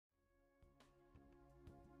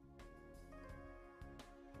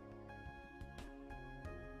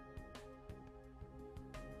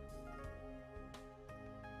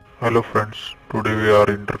Hello friends, today we are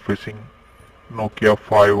interfacing Nokia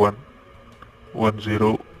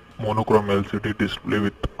 5110 monochrome LCD display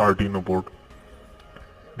with Arduino board.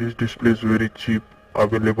 This display is very cheap,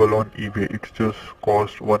 available on eBay. It just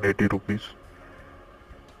costs 180 rupees.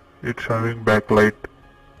 It's having backlight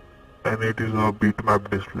and it is a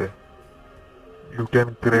bitmap display. You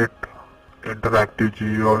can create interactive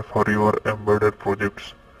GUI for your embedded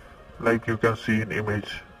projects like you can see in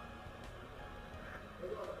image.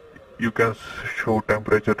 You can show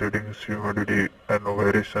temperature readings, humidity and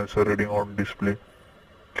various sensor reading on display.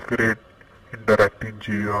 Create interactive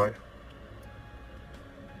GUI.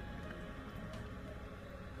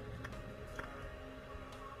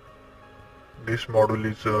 This model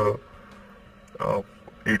is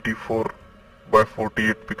 84 by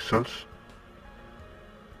 48 pixels.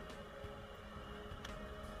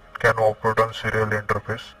 Can operate on serial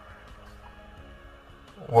interface.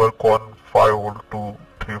 Work on 5 volt to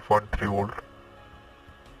 3.3 volt.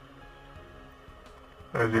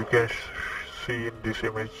 As you can see in this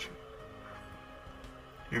image,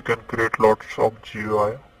 you can create lots of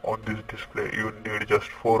GUI on this display. You need just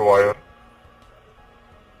 4 wire,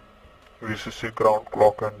 VCC, ground,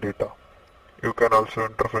 clock and data. You can also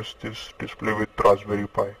interface this display with Raspberry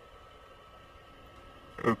Pi.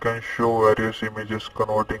 You can show various images,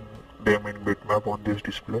 converting them in bitmap on this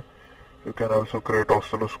display. You can also create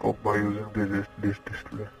oscilloscope by using this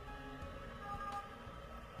display.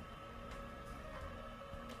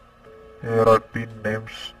 Here are pin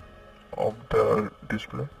names of the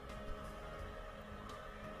display.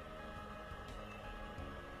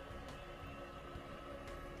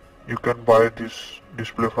 You can buy this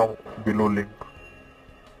display from below link.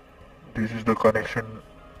 This is the connection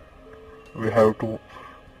we have to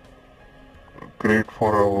create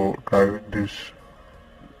for driving this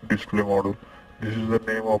display model. This is the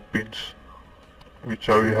name of pins which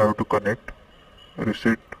we have to connect: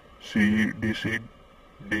 reset, CE, DC,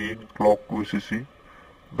 D in, clock, VCC,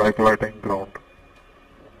 backlight and ground.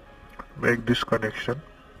 Make this connection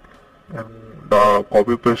and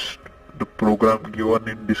copy paste the program given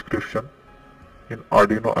in description in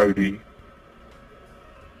Arduino IDE.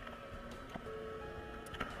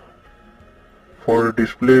 For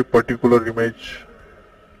display particular image,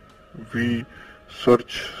 we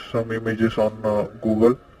search some images on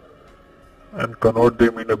Google and convert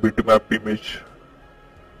them in a bitmap image.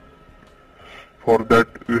 For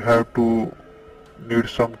that we have to need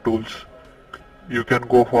some tools. You can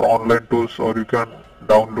go for online tools or you can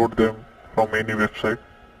download them from any website.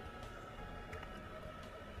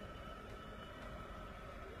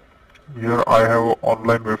 Here I have an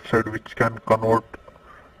online website which can convert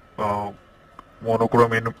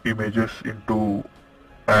monochrome images into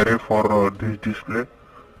array for this display,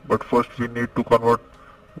 but first we need to convert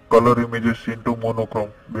color images into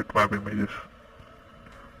monochrome bitmap images.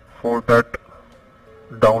 For that,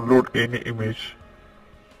 download any image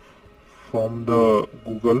from the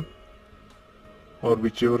Google or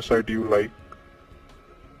whichever site you like.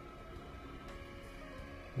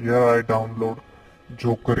 Here I download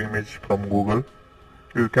Joker image from Google.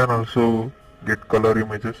 You can also get color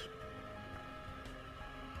images.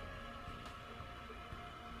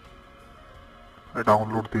 I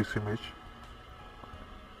download this image,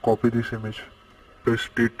 copy this image,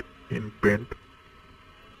 paste it in Paint,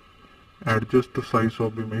 adjust the size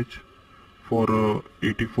of image for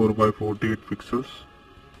 84 by 48 pixels.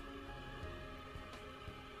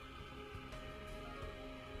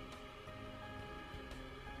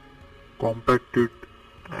 Compact it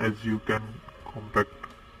as you can compact.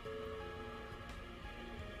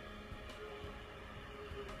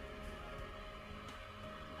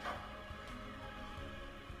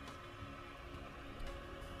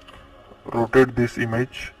 Rotate this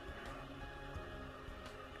image,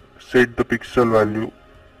 set the pixel value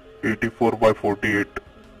 84 by 48.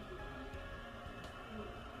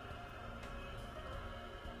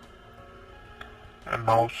 And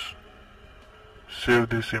now save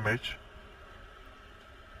this image.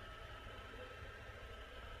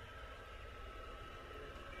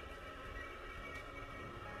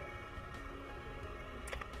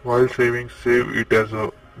 While saving, save it as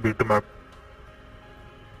a bitmap.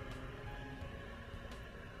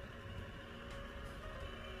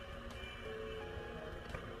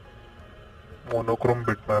 Monochrome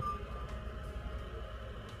bitmap.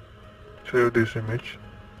 Save this image.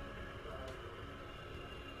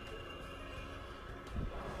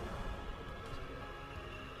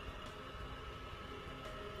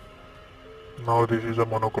 Now this is a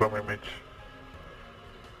monochrome image.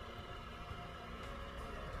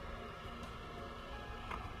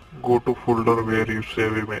 Go to folder where you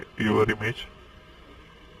save your image.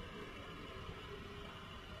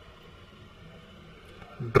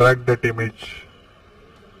 drag that image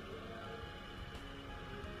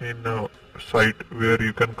in a site where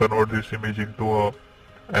you can convert this image into a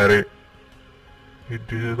array. This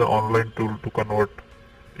is the online tool to convert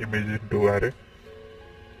image into array.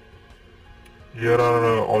 Here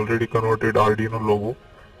are already converted Arduino logo.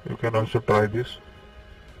 You can also try this.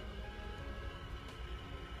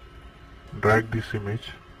 Drag this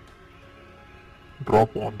image,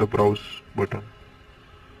 drop on the browse button.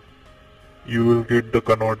 You will get the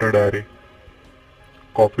converted array.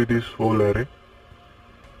 Copy this whole array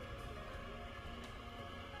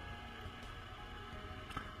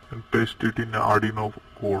and paste it in Arduino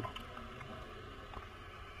code.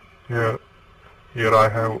 Here I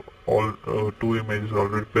have all two images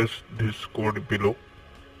already. Paste this code below.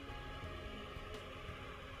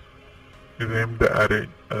 Name the array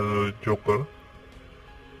as Joker.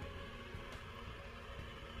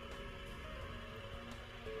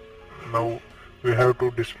 Now we have to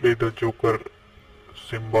display the Joker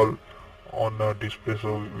symbol on a display,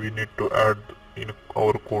 so we need to add in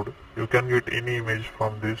our code. You can get any image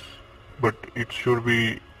from this, but it should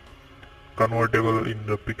be convertible in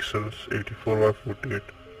the pixels 84 by 48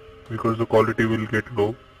 because the quality will get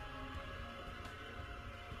low.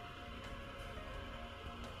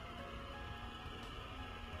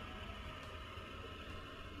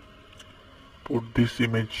 Put this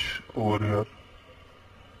image over here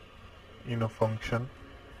in a function.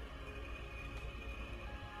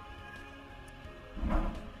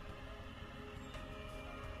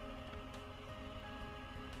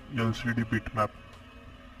 LCD bitmap.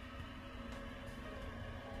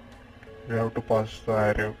 We have to pass the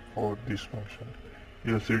array for this function.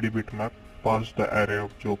 LCD bitmap, pass the array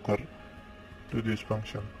of Joker to this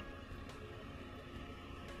function.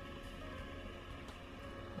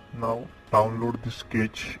 Now download this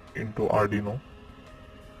sketch into Arduino.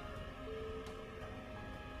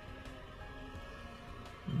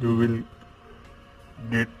 You will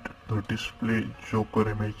get the display Joker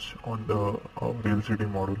image on the LCD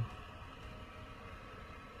module.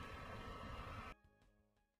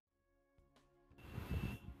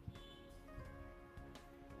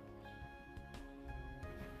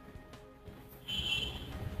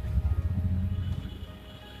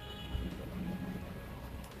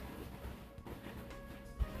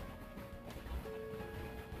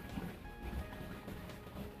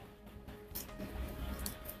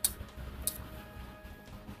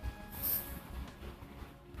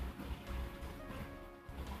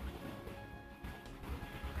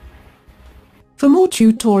 For more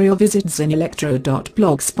tutorial visit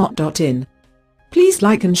zenelectro.blogspot.in. Please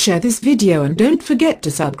like and share this video and don't forget to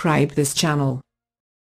subscribe this channel.